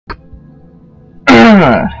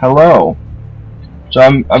Hello. So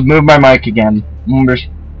I've moved my mic again. I'm just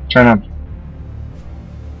trying to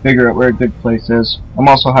figure out where a good place is. I'm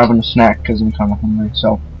also having a snack because I'm kind of hungry,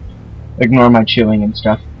 so ignore my chewing and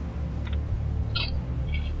stuff.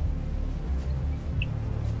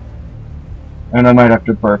 And I might have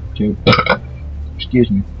to burp too. Excuse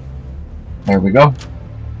me. There we go.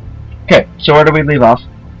 Okay, so where do we leave off?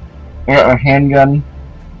 A handgun.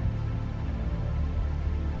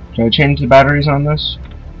 Do I change the batteries on this?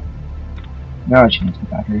 No, I changed the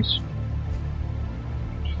batteries.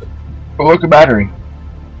 Oh, look, a battery.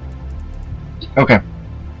 Okay.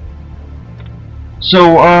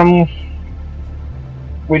 So,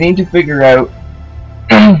 we need to figure out.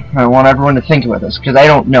 I want everyone to think about this, because I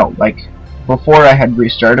don't know. Like, before I had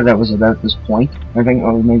restarted, I was about this point. I think,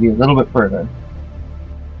 oh, maybe a little bit further.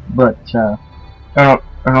 But, I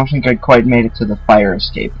don't think I quite made it to the fire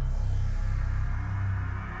escape.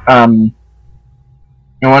 I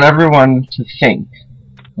want everyone to think.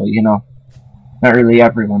 Well, you know, not really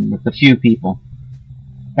everyone, but the few people.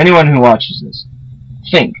 Anyone who watches this,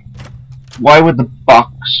 think. Why would the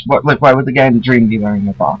box? Why would the guy in the dream be wearing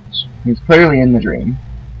the box? He's clearly in the dream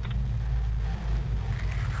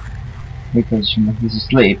because, you know, he's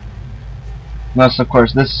asleep. Unless, of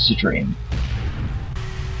course, this is a dream.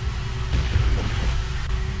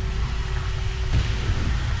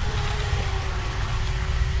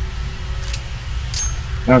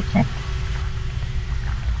 Okay.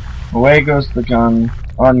 Away goes the gun,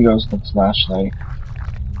 on goes the flashlight.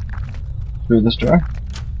 Through this door?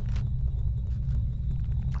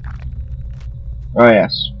 Oh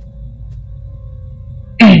yes.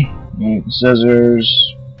 Need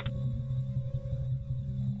scissors.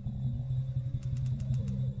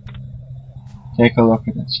 Take a look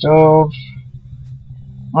at the stove.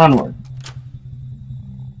 Onward.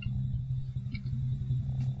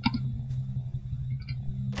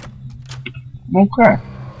 Okay.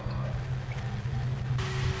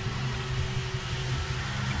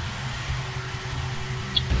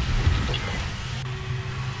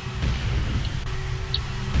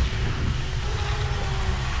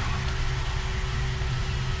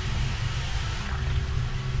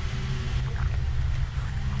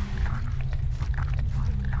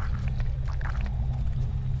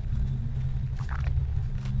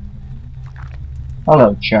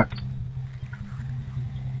 Hello, Chuck.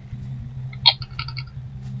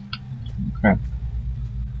 Okay.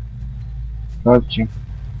 Go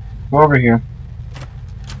over here.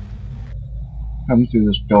 Come through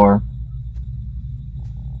this door.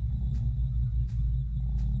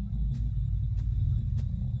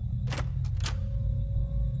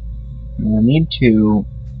 And I need to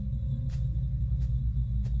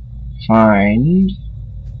find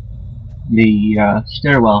the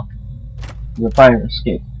stairwell to the fire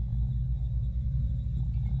escape.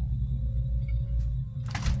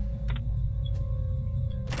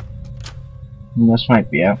 And this might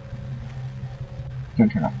be out. I'm gonna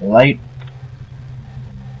turn off the light.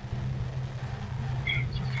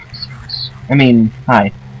 I mean,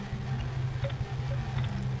 hi.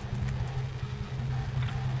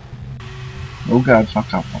 Oh god,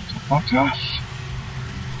 fuck off, fuck off, fuck off.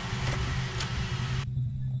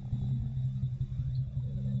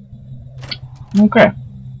 Okay.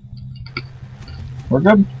 We're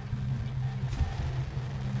good.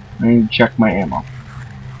 I need to check my ammo.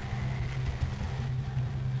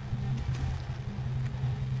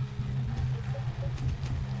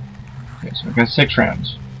 Okay, so I've got 6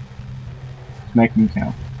 rounds. Let's make them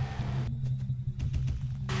count.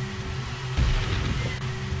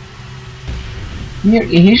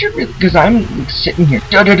 He should really, because I'm sitting here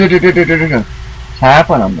tapping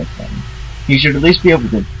on the thing. He should at least be able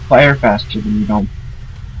to fire faster than you don't.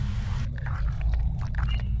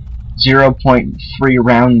 0.3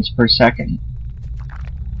 rounds per second.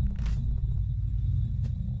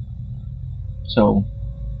 So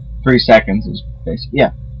 3 seconds is basically,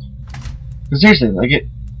 yeah. But seriously, like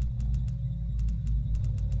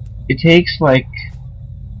it takes like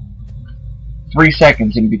 3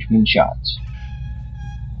 seconds in between shots.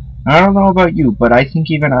 I don't know about you, but I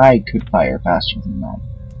think even I could fire faster than that.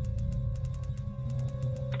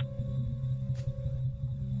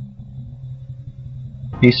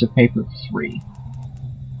 Piece of paper 3.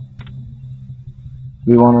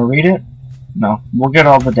 Do we want to read it? No. We'll get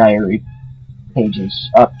all the diary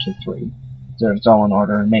pages up to 3. So it's all in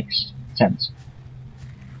order and makes sense.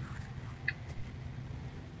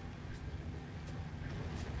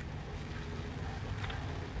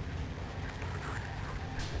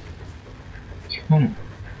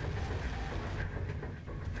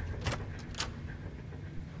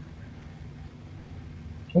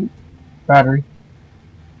 Okay. Battery.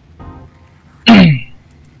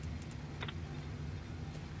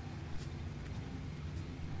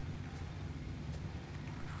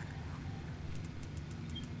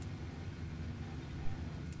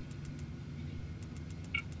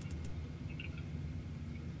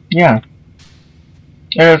 Yeah,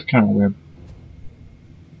 it is kind of weird.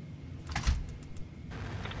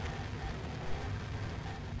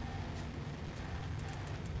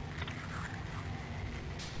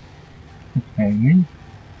 Okay.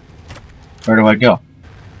 Where do I go?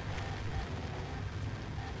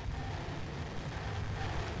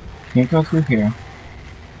 Can't go through here.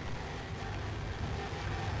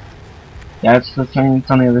 That's the thing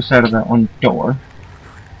that's on the other side of that one door.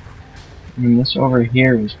 And this over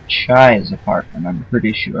here is Chai's apartment, I'm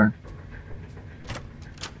pretty sure.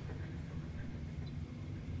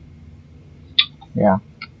 Yeah.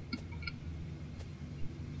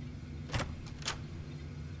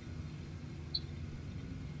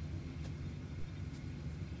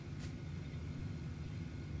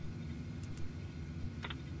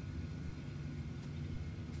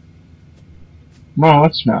 No,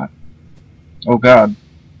 it's not. Oh god.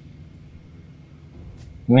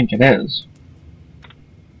 I think it is.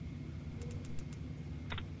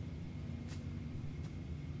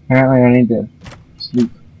 Apparently I need to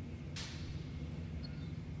sleep.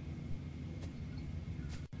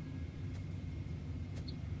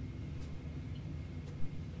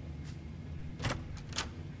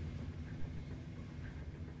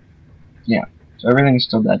 Yeah, so everything's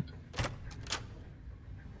still dead.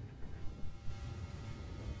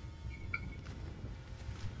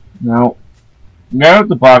 Now, the guy with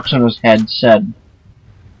the box on his head said,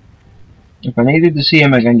 if I needed to see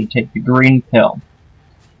him again, you take the green pill.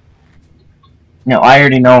 Now, I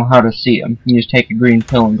already know how to see him. You just take a green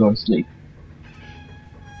pill and go to sleep.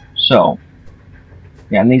 So,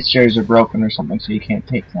 yeah, and these stairs are broken or something, so you can't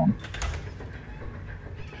take them.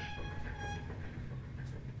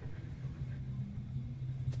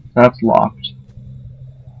 That's locked.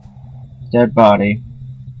 Dead body.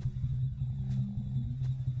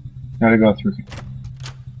 Gotta go through here.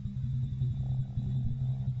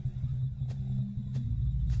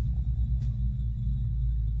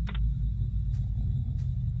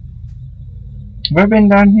 Have I been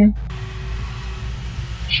down here?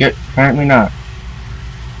 Shit, apparently not.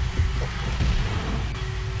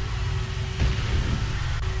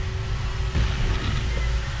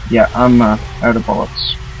 Yeah, I'm out of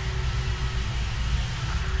bullets.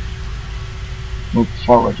 Move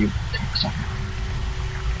forward, you cocksucker.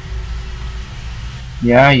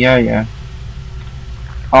 Yeah.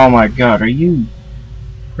 Oh my god, are you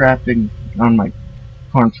crapping on my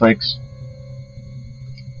cornflakes?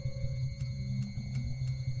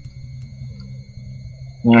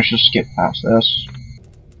 Let's just skip past this.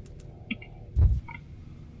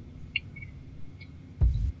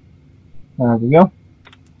 There we go.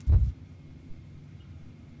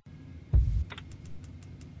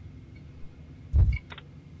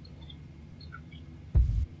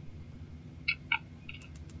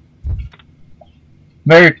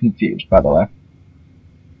 Very confused, by the way.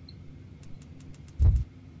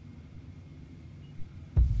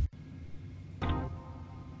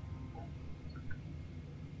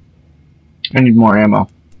 I need more ammo.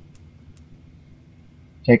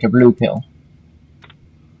 Take a blue pill.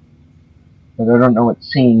 But I don't know what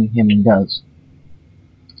seeing him does.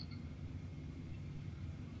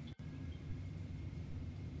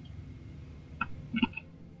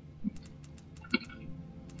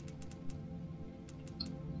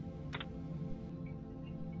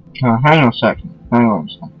 Hang on a second. Hang on a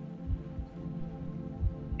second.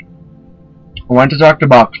 I went to Dr.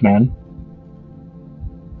 Boxman.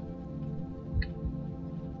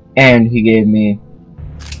 And he gave me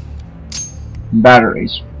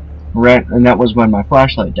batteries. And that was when my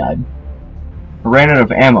flashlight died. I ran out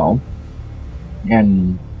of ammo.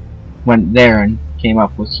 And went there and came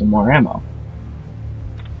up with some more ammo.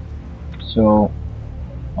 So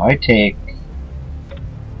I take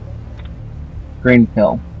green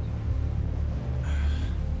pill.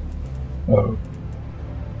 Oh.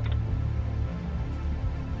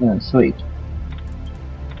 And sleep.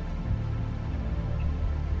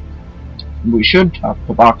 We should talk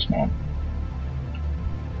to Boxman.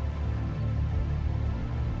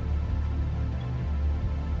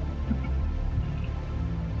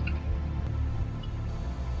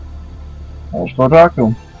 Let's go talk to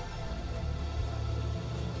him.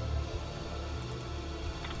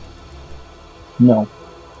 No.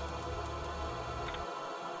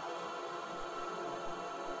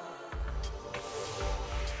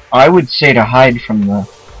 I would say to hide from the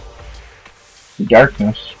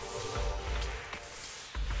darkness.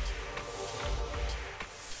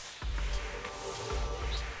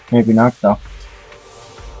 Maybe not, though.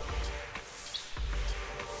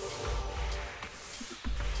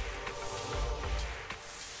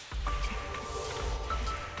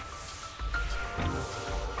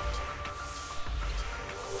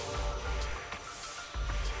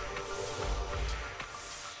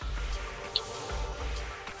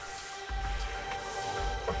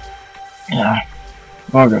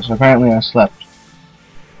 Okay, so apparently I slept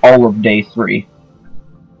all of day 3.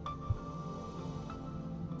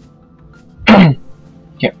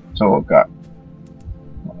 Okay, so we've got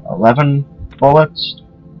 11 bullets.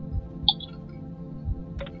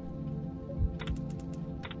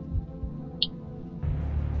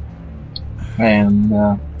 And,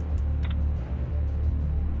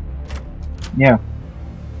 yeah.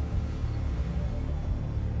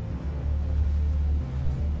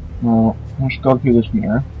 Well, let's go through this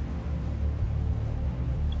mirror.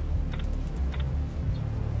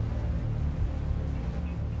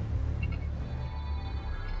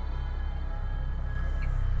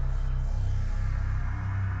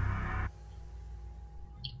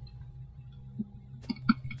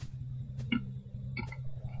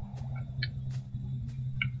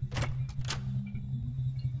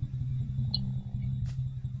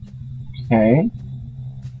 Okay.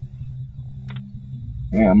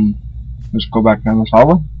 Let's go back down this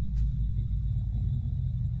hallway.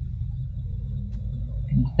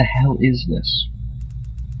 What the hell is this?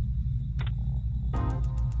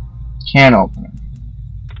 Can opener.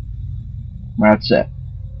 That's it.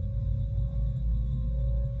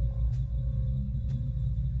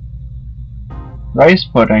 Rice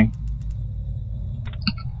pudding.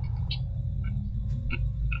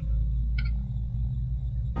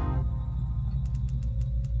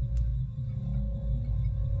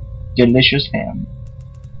 Delicious ham.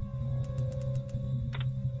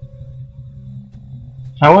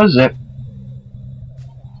 How is it?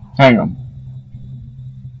 Hang on.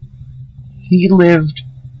 He lived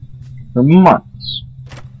for months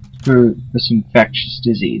through this infectious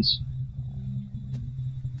disease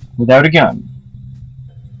without a gun.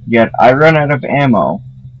 Yet I run out of ammo,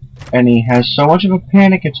 and he has so much of a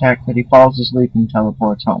panic attack that he falls asleep and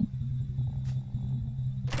teleports home.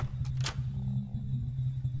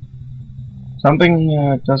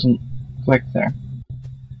 Something doesn't click there.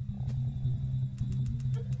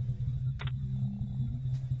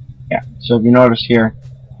 Yeah, so if you notice here,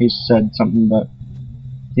 he said something about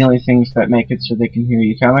the only things that make it so they can hear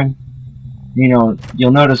you coming. You know,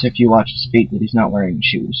 you'll notice if you watch his feet that he's not wearing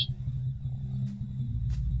shoes.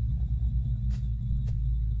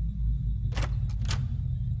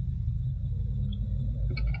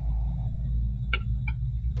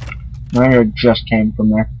 I just came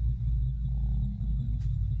from there.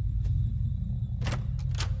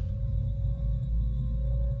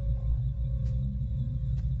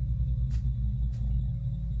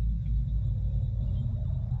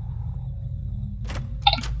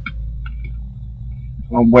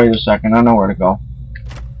 Oh, wait a second, I know where to go.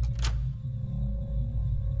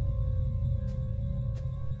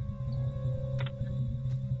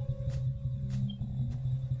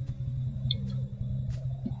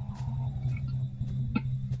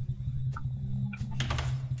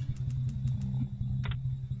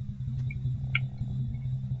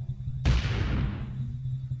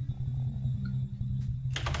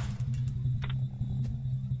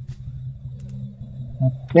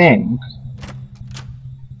 I think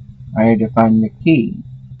I need to find the key.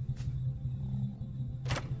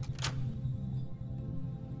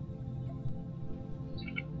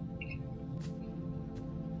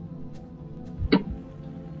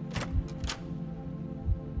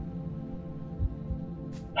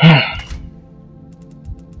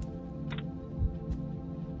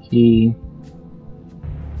 Key.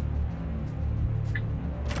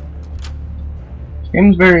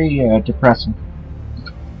 Seems very depressing.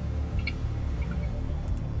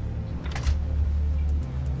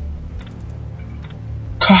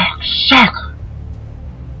 Cocksucker!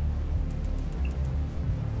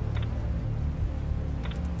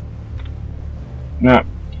 No,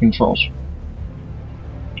 controls.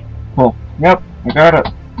 Cool. Yep, I got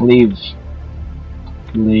it. Leave.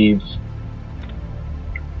 Leave.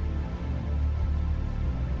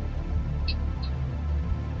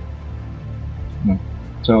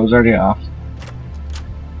 So it was already off.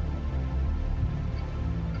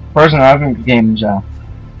 Personally, I think the game's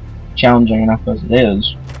challenging enough as it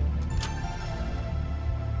is.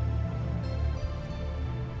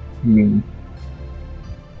 I mean,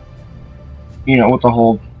 you know, with the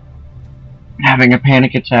whole having a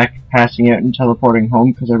panic attack, passing out, and teleporting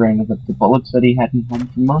home because I ran out of the bullets that he hadn't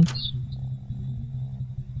had for months.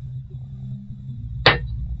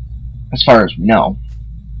 As far as we know.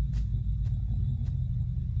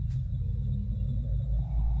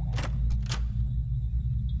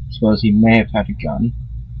 I suppose he may have had a gun.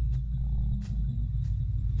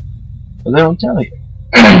 But they don't tell you.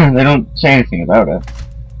 They don't say anything about it.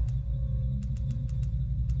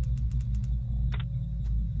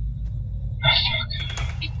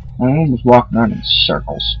 I'm just walking around in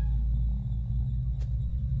circles.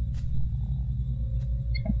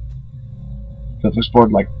 Okay. Physics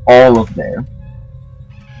board like all of there.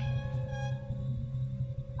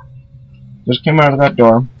 Just came out of that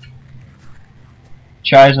door.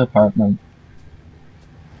 Chai's apartment.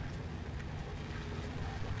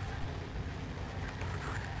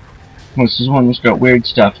 This is one that's got weird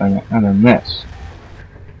stuff in it, and then this.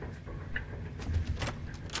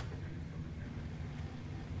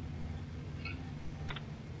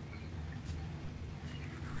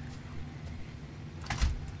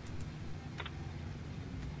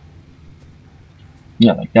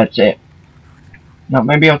 Yeah, like that's it. Now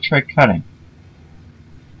maybe I'll try cutting.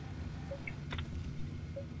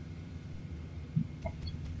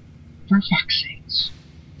 For fuck's sakes.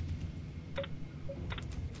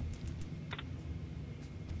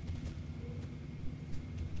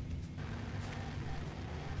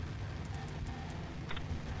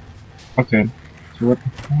 Okay, so what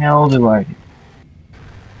the hell do I do?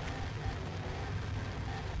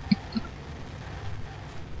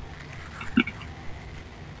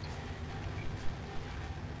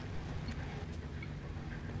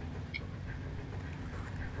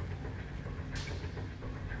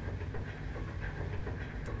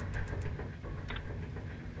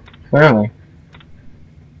 Clearly.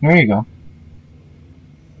 There you go.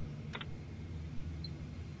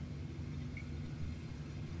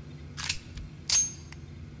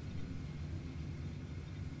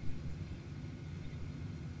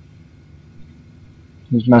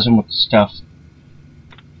 He's messing with the stuff.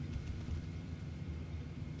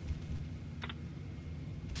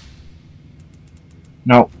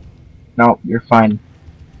 No. No, you're fine.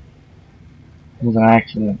 It was an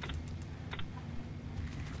accident.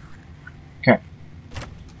 Okay.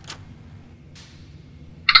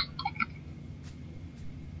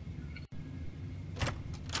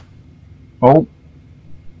 Oh.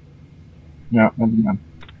 No, never mind.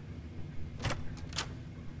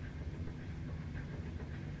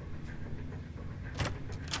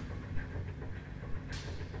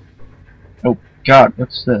 Oh, God,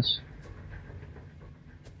 what's this?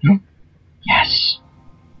 Yes!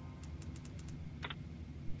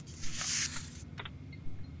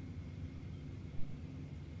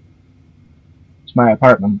 It's my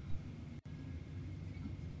apartment.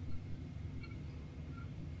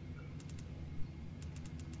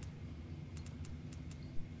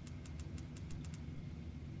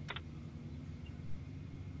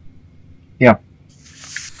 Yeah.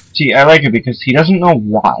 See, I like it because he doesn't know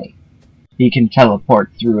why he can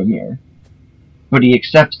teleport through a mirror. But he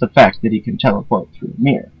accepts the fact that he can teleport through a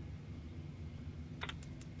mirror.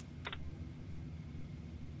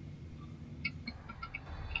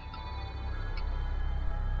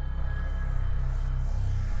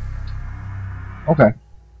 Okay.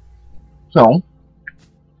 So,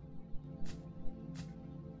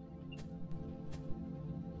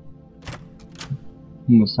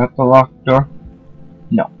 was that the locked door?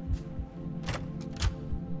 No.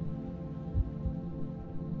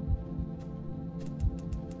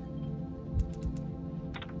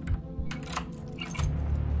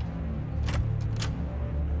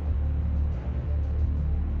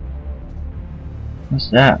 What's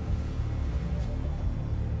that?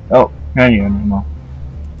 Oh, menu ammo.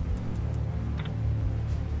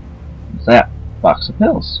 What's that? Box of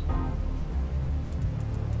pills.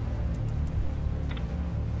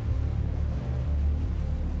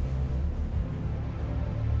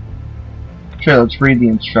 Sure, let's read the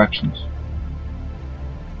instructions.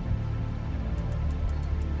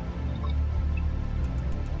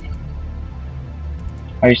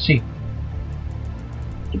 I see.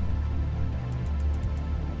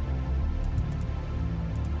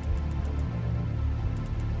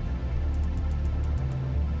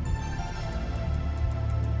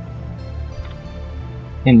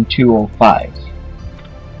 In 205.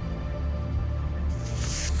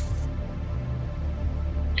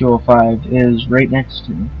 205 is right next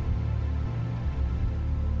to me.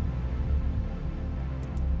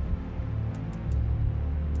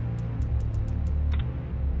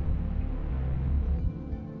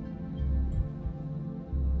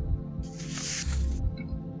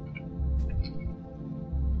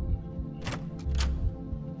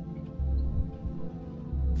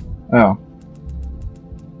 Oh.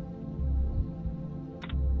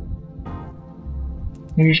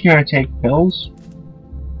 You're just gonna take pills?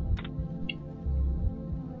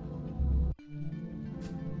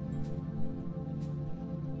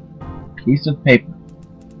 Piece of paper.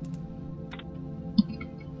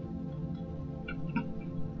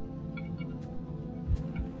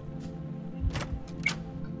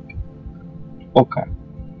 Okay.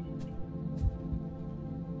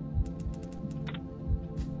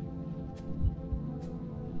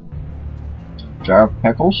 Jar of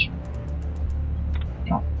pickles?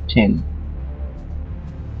 No, tin.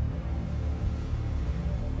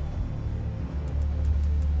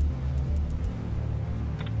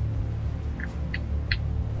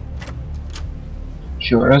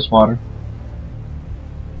 Sure is water.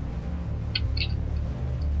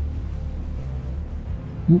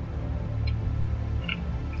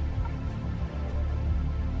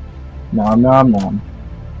 Nom nom nom.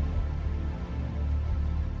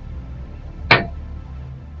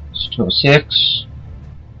 It's 206.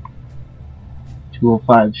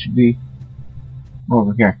 205 should be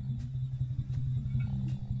over here.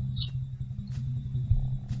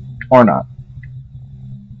 Or not.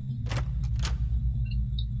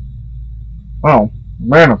 Oh,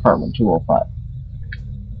 we're in apartment 205.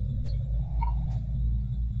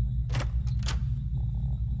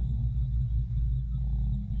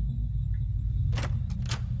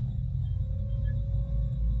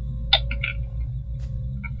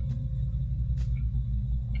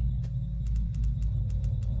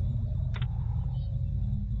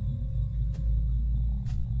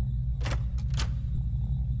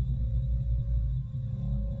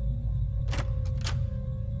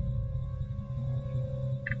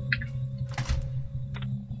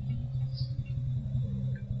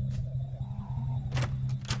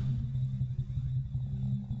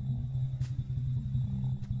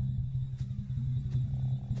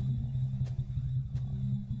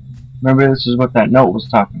 Maybe this is what that note was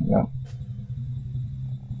talking about.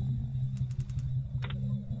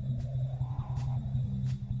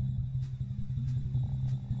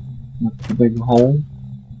 That's the big hole.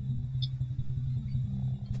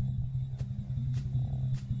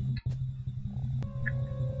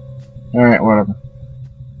 Alright, whatever.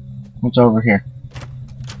 What's over here?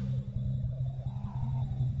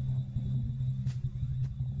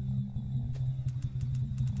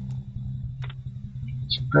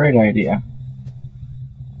 It's a great idea.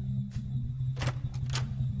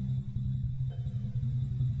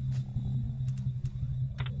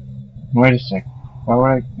 Wait a sec. Why would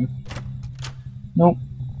I... Nope.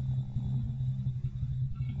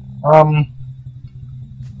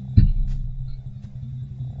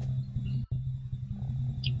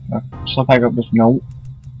 So if I got this note,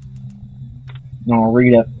 and I'll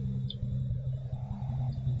read it.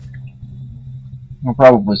 I'll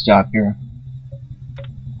probably stop here.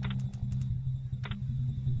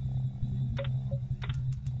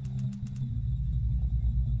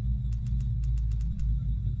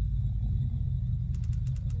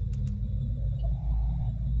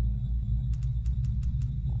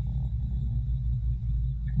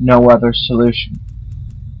 No other solution.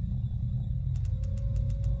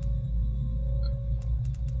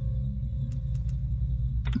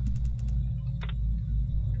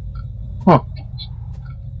 Huh.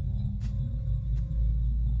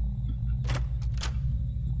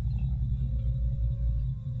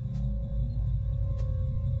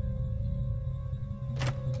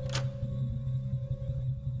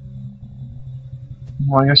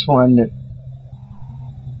 Well, I guess we'll end it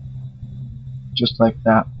just like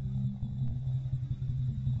that.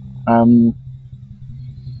 I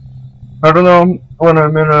don't know when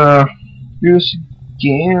I'm gonna do this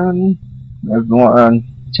again. Maybe on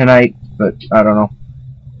tonight, but I don't know.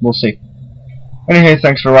 We'll see. Anyway,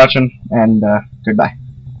 thanks for watching, and goodbye.